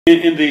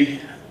In the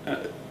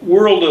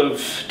world of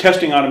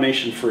testing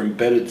automation for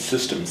embedded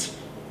systems,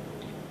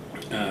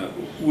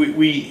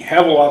 we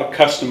have a lot of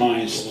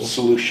customized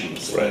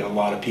solutions that a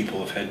lot of people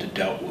have had to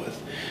deal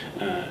with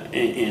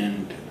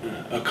and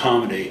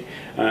accommodate.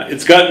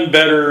 It's gotten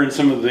better in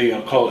some of the,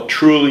 I'll call it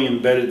truly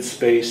embedded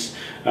space.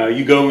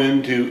 You go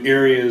into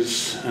areas,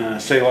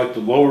 say like the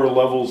lower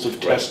levels of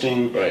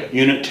testing,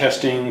 unit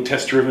testing,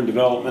 test-driven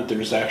development.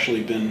 There's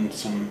actually been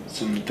some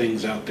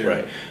things out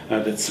there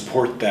that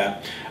support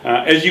that.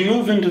 As you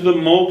move into the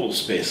mobile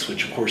space,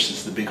 which of course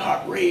is the big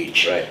hot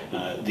rage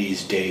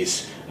these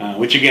days,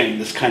 which again,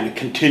 this kind of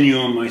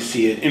continuum, I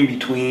see it in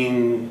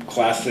between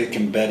classic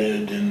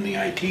embedded and the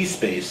IT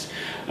space,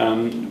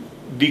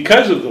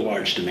 because of the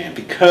large demand,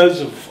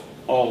 because of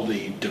all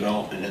the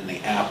development in the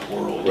app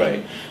world,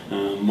 and,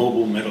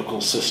 mobile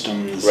medical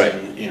systems,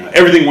 and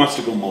everything wants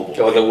to go mobile.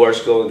 So the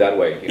world's going that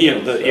way.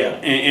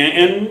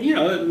 And you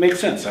know, it makes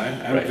sense.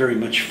 I'm very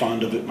much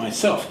fond of it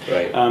myself.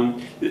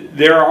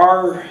 There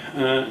are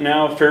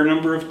now a fair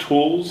number of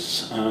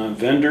tools,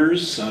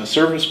 vendors,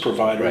 service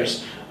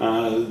providers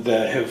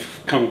that have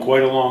come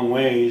quite a long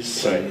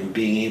ways in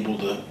being able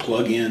to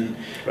plug in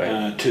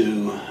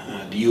to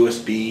the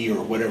USB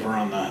or whatever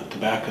on the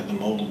back of the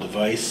mobile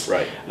device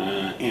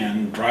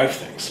and drive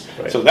things.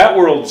 So that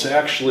world's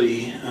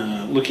actually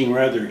looking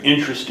rather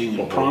interesting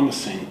and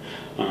promising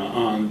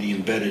on the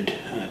embedded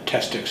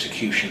test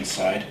execution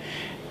side.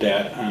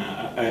 That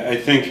I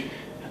think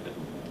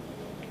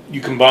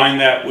you combine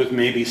that with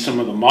maybe some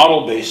of the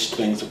model-based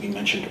things that we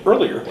mentioned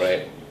earlier,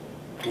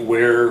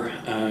 where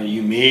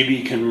you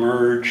maybe can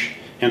merge,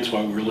 hence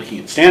why we're looking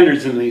at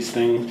standards in these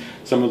things,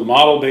 some of the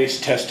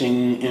model-based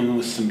testing in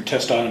with some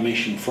test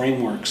automation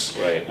frameworks.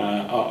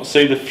 I'll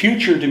say the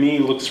future to me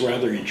looks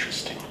rather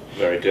interesting.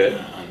 Very good.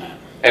 On that.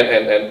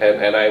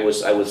 And I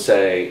would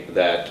say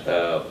that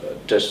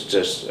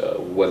just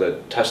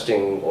whether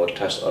testing or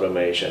test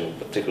automation,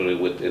 particularly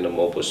within the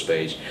mobile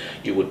space,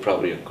 you would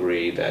probably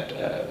agree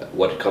that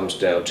what it comes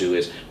down to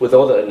is, with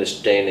all the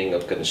understanding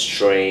of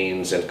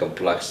constraints and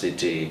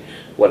complexity,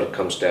 what it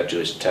comes down to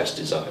is test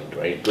design,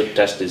 right? Good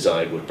test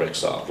design would break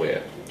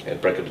software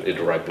and break it in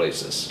the right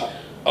places.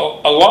 A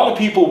lot of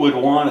people would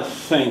want to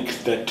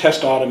think that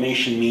test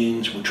automation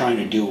means we're trying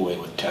to do away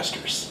with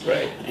testers.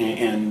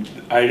 And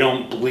I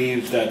don't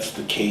believe that's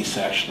the case,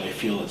 actually. I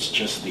feel it's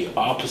just the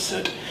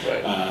opposite.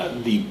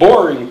 The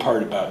boring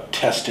part about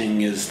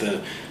testing is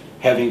the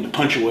having to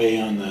punch away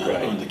on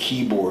the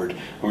keyboard,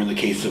 or in the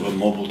case of a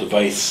mobile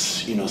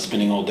device, you know,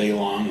 spinning all day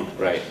long,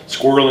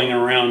 squirreling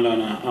around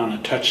on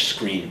a touch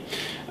screen.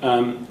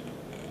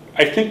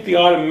 I think the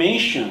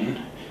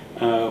automation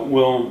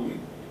will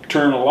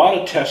turn a lot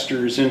of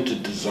testers into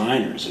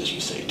designers, as you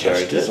say,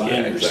 test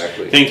designers,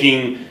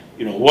 thinking,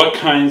 you know, what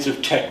kinds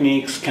of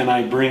techniques can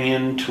I bring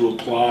in to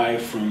apply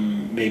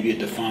from maybe a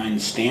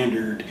defined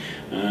standard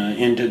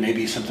into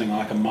maybe something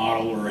like a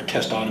model or a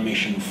test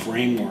automation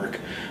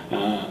framework,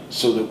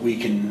 so that we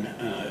can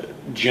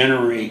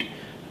generate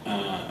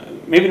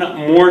maybe not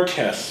more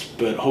tests,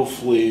 but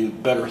hopefully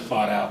better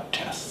thought out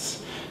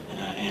tests,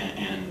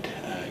 and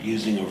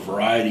using a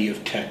variety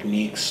of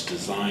techniques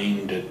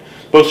designed at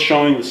both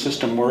showing the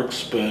system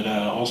works, but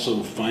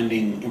also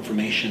finding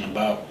information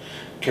about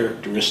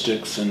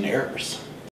characteristics and errors.